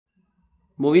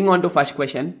moving on to first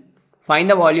question. Find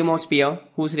the volume of sphere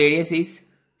whose radius is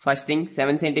first thing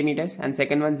 7 centimeters and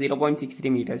second one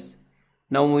 0.63 meters.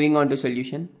 Now moving on to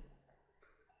solution.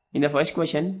 In the first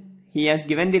question, he has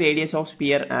given the radius of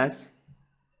sphere as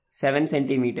 7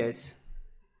 centimeters.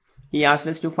 He asked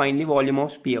us to find the volume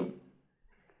of sphere.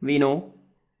 We know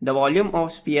the volume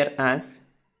of sphere as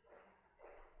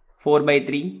 4 by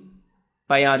 3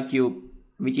 pi r cube,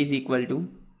 which is equal to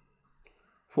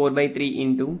 4 by 3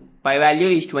 into pi value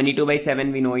is 22 by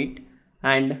 7, we know it,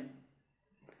 and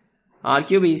r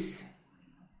cube is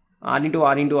r into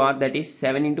r into r, that is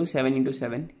 7 into 7 into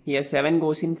 7. Here 7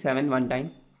 goes in 7 one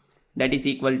time, that is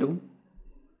equal to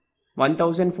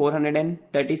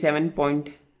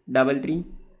 1437.33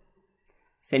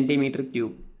 centimeter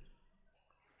cube.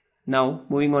 Now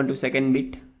moving on to second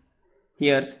bit.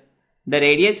 Here the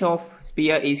radius of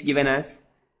sphere is given as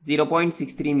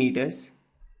 0.63 meters,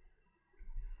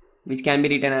 which can be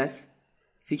written as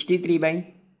 63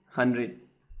 by 100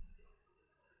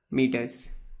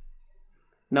 meters.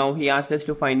 Now he asked us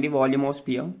to find the volume of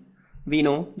sphere. We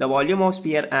know the volume of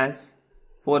sphere as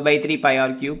 4 by 3 pi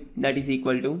r cube, that is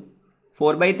equal to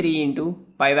 4 by 3 into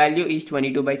pi value is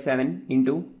 22 by 7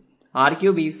 into r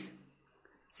cube is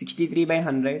 63 by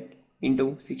 100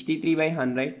 into 63 by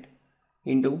 100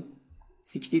 into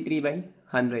 63 by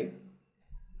 100.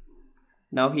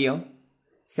 Now here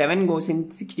 7 goes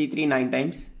in 63 9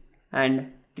 times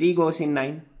and 3 goes in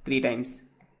 9 3 times,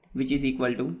 which is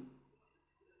equal to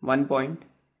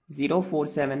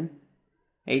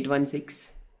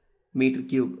 1.047816 meter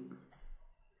cube,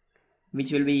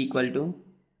 which will be equal to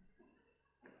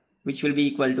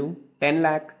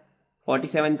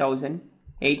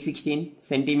 10,47,816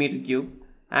 centimeter cube.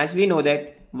 As we know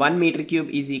that 1 meter cube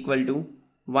is equal to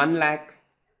 1 lakh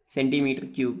centimeter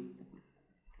cube.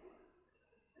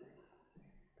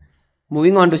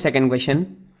 Moving on to second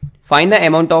question. Find the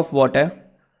amount of water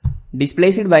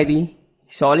displaced by the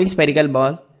solid spherical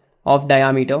ball of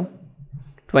diameter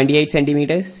 28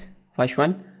 centimeters, first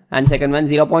one, and second one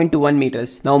 0.21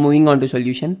 meters. Now moving on to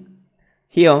solution.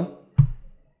 Here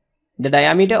the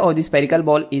diameter of the spherical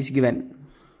ball is given.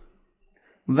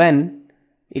 When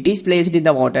it is placed in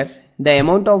the water, the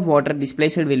amount of water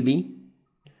displaced will be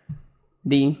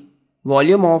the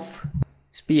volume of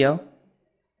sphere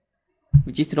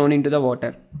which is thrown into the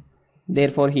water.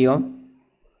 Therefore here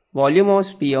volume of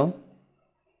sphere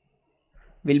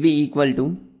will be equal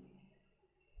to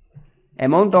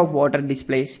amount of water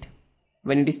displaced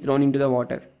when it is thrown into the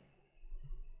water,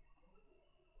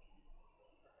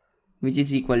 which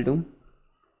is equal to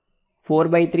 4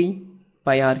 by 3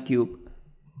 pi r cube.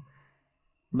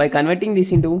 By converting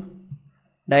this into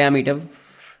diameter,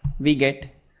 we get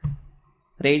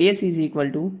radius is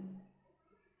equal to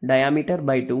diameter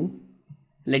by 2.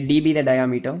 Let d be the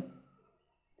diameter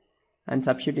and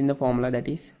substitute in the formula, that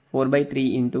is 4 by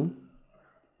 3 into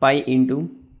pi into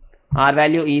r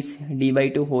value is d by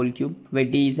 2 whole cube, where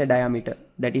d is a diameter,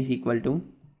 that is equal to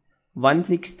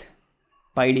 1/6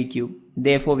 pi d cube.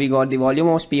 Therefore we got the volume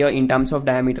of sphere in terms of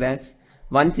diameter as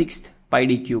 1/6 pi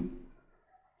d cube.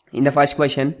 In the first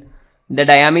question, the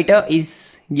diameter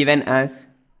is given as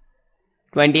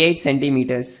 28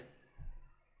 centimeters.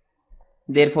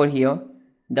 Therefore here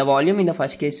the volume in the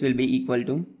first case will be equal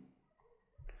to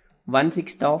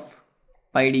 1/6 of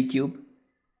pi d cube,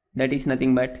 that is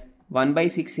nothing but 1 by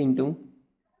 6 into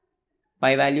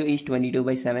pi value is 22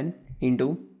 by 7 into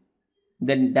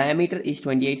the diameter is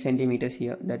 28 centimeters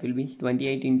here, that will be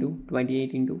 28 into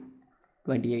 28 into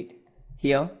 28.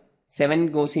 Here 7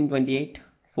 goes in 28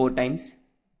 4 times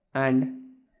and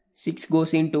 6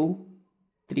 goes in 2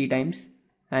 3 times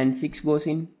and 6 goes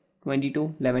in 22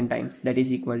 11 times, that is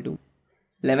equal to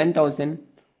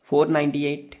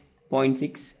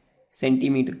 11,498.6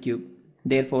 centimeter cube.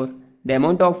 Therefore the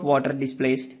amount of water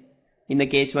displaced in the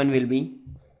case 1 will be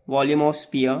volume of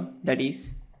sphere, that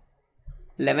is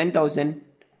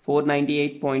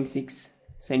 11,498.6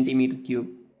 centimeter cube.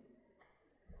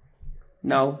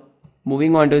 Now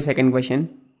moving on to second question.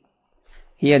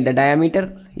 Here the diameter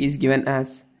is given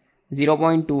as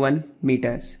 0.21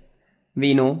 meters.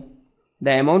 We know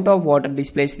the amount of water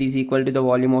displaced is equal to the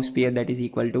volume of sphere, that is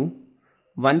equal to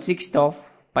 1/6 of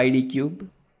pi d cube,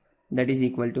 that is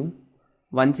equal to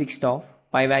 1/6 of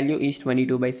pi value is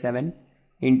 22 by 7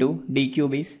 into d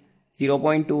cube is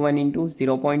 0.21 into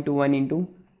 0.21 into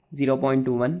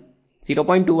 0.21.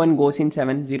 0.21 goes in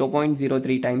 7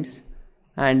 0.03 times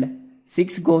and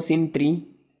 6 goes in 3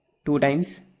 2 times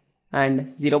and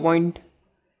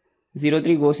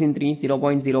 0.03 goes in 3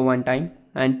 0.01 time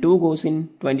and 2 goes in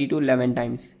 22 11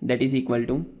 times, that is equal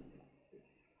to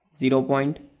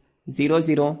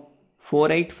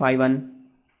 0.004851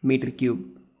 meter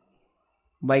cube.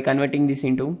 By converting this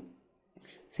into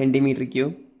centimeter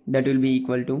cube, that will be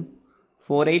equal to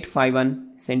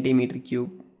 4851 centimeter cube.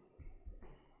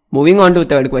 Moving on to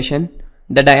third question.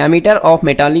 The diameter of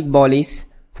metallic ball is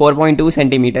 4.2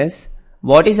 centimeters.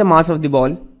 What is the mass of the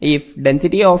ball if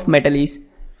density of metal is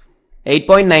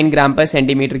 8.9 gram per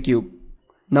centimeter cube?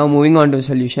 Now moving on to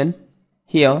solution.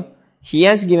 Here he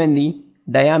has given the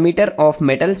diameter of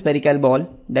metal spherical ball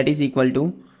that is equal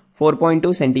to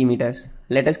 4.2 centimeters.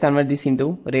 Let us convert this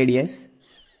into radius,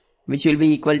 which will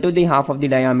be equal to the half of the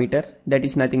diameter, that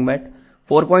is nothing but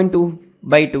 4.2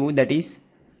 by 2, that is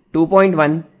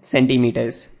 2.1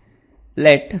 centimeters.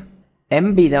 Let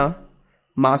m be the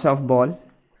mass of ball,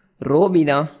 rho be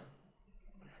the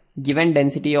given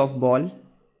density of ball,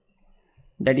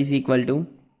 that is equal to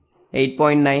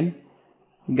 8.9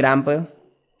 gram per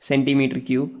centimeter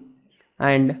cube,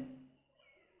 and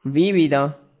V be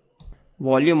the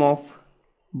volume of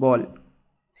ball.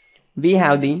 We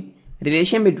have the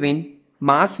relation between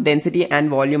mass, density and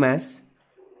volume as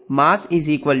mass is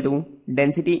equal to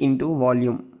density into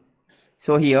volume.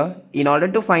 So here, in order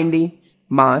to find the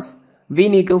mass, we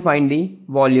need to find the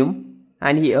volume,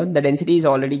 and here the density is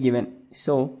already given.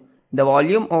 So the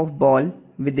volume of ball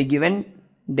with the given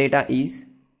data is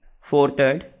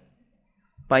 4/3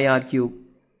 pi r cube,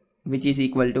 which is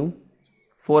equal to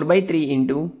 4 by 3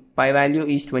 into pi value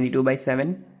is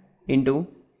 22/7 into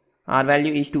r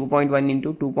value is 2.1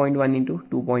 into 2.1 into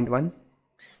 2.1.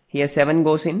 Here 7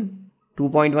 goes in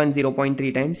 2.1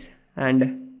 0.3 times, and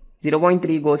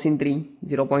 0.3 goes in 3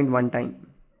 0.1 time,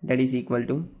 that is equal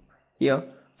to, here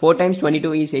 4 times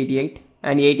 22 is 88,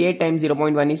 and 88 times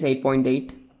 0.1 is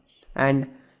 8.8, and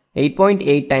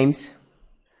 8.8 times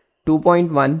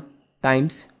 2.1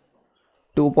 times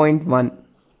 2.1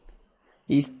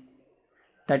 is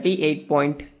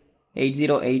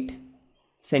 38.808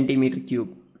 centimeter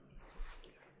cube.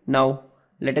 Now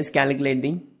let us calculate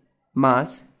the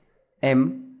mass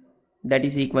m, that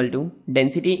is equal to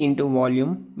density into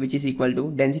volume, which is equal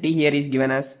to, density here is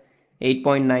given as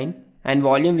 8.9 and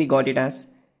volume we got it as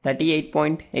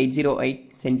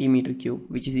 38.808 centimeter cube,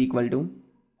 which is equal to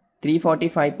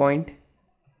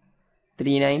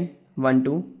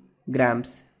 345.3912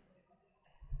 grams.